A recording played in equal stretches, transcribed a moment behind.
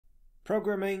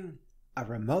Programming a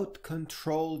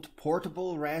remote-controlled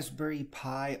portable Raspberry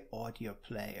Pi audio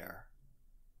player.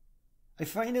 I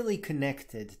finally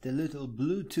connected the little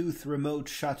Bluetooth remote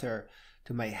shutter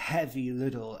to my heavy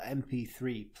little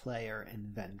MP3 player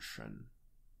invention.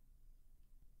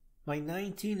 My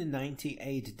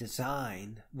 1998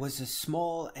 design was a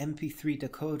small MP3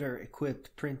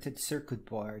 decoder-equipped printed circuit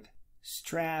board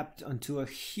strapped onto a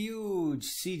huge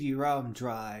CD-ROM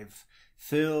drive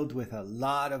filled with a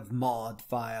lot of mod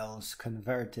files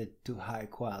converted to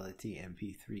high-quality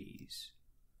MP3s.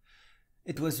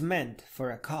 It was meant for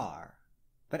a car,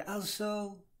 but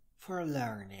also for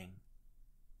learning.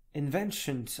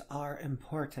 Inventions are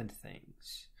important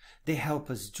things. They help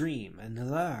us dream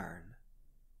and learn.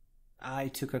 I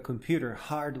took a computer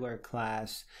hardware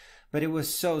class, but it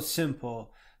was so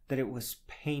simple that it was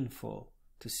painful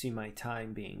to see my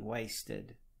time being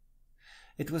wasted.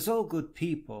 It was all good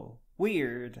people,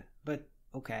 weird, but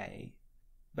okay.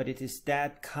 But it is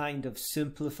that kind of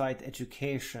simplified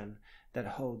education that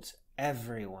holds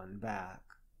everyone back.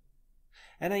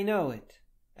 And I know it.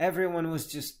 Everyone was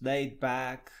just laid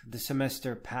back, the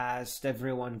semester passed,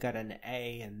 everyone got an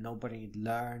A and nobody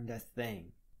learned a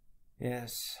thing.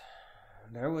 Yes,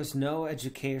 there was no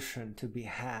education to be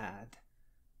had.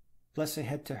 Plus I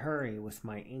had to hurry with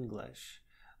my English.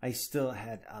 I still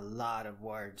had a lot of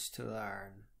words to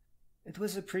learn. It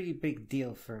was a pretty big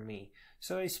deal for me,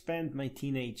 so I spent my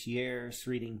teenage years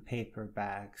reading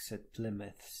paperbacks at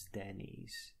Plymouth's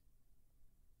Denny's.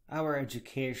 Our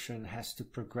education has to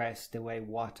progress the way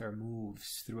water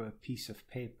moves through a piece of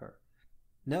paper.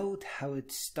 Note how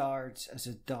it starts as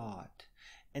a dot,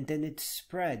 and then it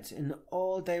spreads in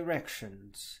all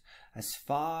directions, as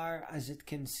far as it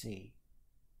can see.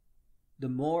 The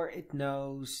more it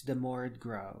knows, the more it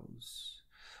grows.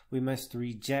 We must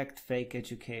reject fake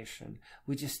education.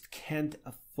 We just can't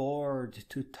afford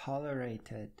to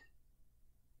tolerate it.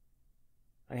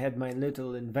 I had my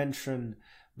little invention,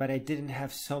 but I didn't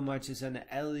have so much as an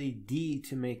LED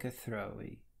to make a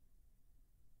throwie.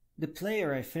 The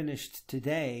player I finished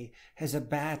today has a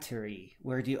battery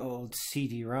where the old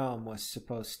CD-ROM was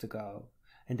supposed to go,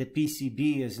 and the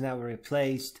PCB is now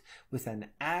replaced with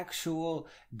an actual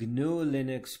GNU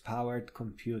Linux-powered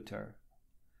computer.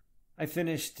 I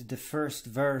finished the first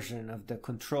version of the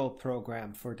control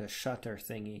program for the shutter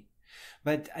thingy,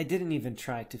 but I didn't even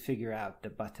try to figure out the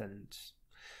buttons.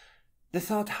 The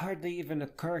thought hardly even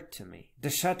occurred to me. The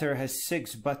shutter has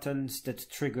 6 buttons that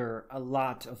trigger a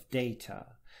lot of data,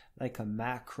 like a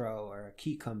macro or a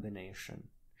key combination.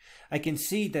 I can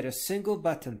see that a single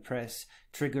button press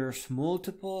triggers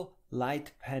multiple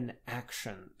light pen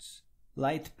actions.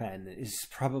 Light pen is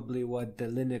probably what the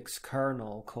Linux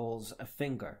kernel calls a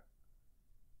finger.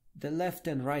 The left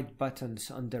and right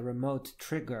buttons on the remote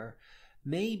trigger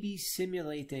may be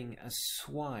simulating a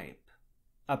swipe.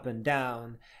 Up and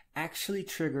down actually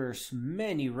triggers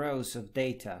many rows of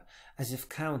data, as if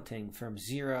counting from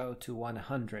 0 to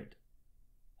 100.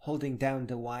 Holding down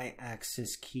the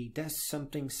Y-axis key does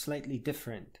something slightly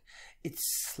different. It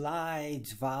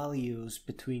slides values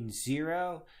between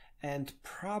 0 and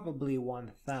probably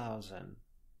 1000.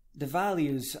 The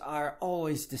values are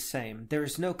always the same. There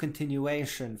is no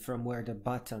continuation from where the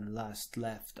button last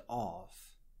left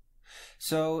off.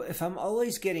 So if I'm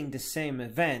always getting the same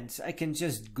events, I can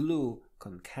just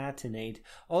concatenate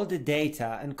all the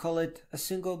data and call it a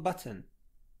single button.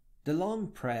 The long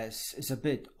press is a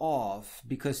bit off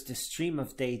because the stream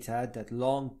of data that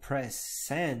long press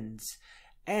sends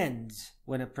ends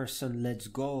when a person lets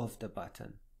go of the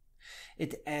button.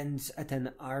 It ends at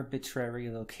an arbitrary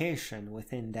location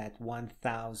within that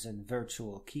 1000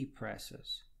 virtual key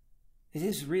presses. It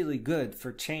is really good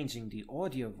for changing the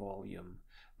audio volume,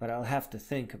 but I'll have to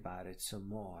think about it some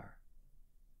more.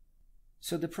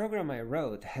 So the program I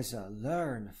wrote has a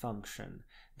learn function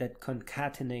that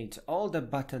concatenates all the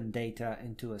button data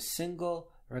into a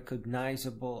single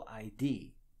recognizable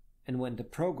ID. And when the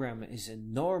program is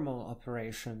in normal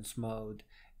operations mode,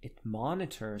 it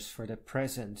monitors for the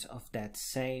presence of that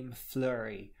same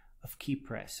flurry of key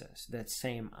presses, that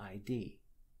same ID.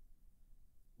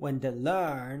 When the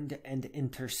learned and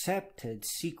intercepted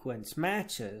sequence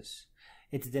matches,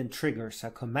 it then triggers a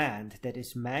command that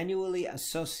is manually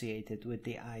associated with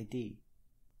the ID.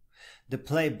 The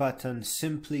play button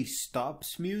simply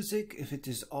stops music if it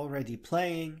is already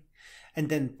playing, and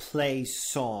then plays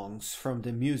songs from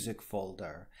the music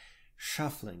folder,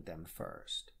 shuffling them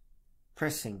first.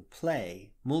 Pressing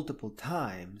play multiple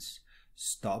times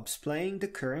stops playing the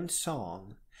current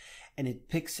song, and it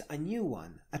picks a new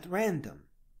one at random.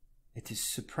 It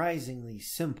is surprisingly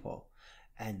simple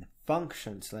and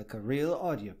functions like a real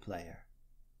audio player.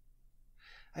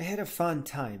 I had a fun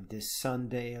time this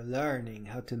Sunday learning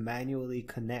how to manually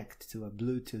connect to a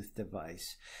Bluetooth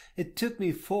device. It took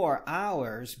me 4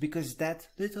 hours because that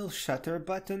little shutter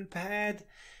button pad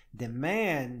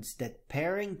demands that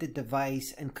pairing the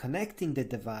device and connecting the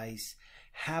device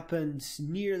happens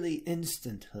nearly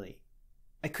instantly.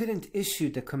 I couldn't issue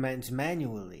the commands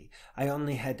manually. I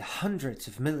only had hundreds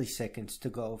of milliseconds to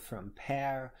go from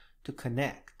pair to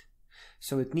connect,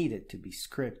 so it needed to be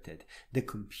scripted. The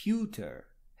computer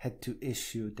had to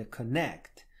issue the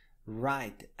connect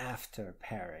right after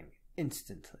pairing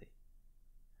instantly.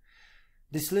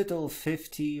 This little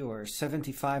 $50 or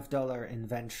 $75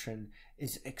 invention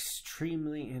is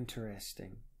extremely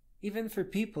interesting, even for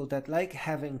people that like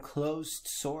having closed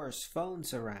source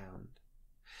phones around.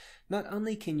 Not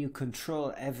only can you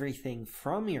control everything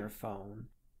from your phone,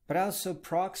 but also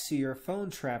proxy your phone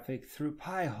traffic through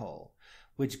Pi-hole,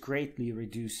 which greatly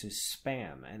reduces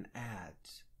spam and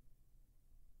ads.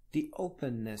 The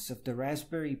openness of the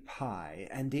Raspberry Pi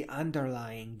and the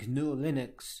underlying GNU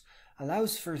Linux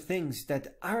allows for things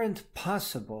that aren't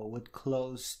possible with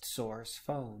closed source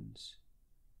phones.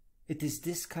 It is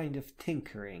this kind of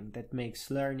tinkering that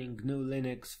makes learning GNU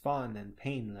Linux fun and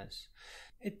painless.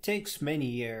 It takes many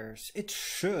years. It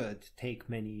should take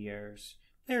many years.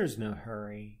 There's no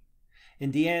hurry.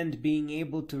 In the end, being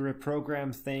able to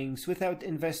reprogram things without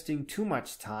investing too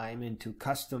much time into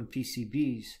custom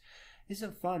PCBs is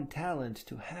a fun talent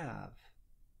to have.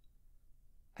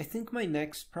 I think my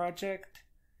next project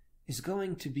is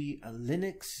going to be a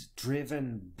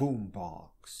Linux-driven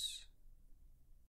boombox.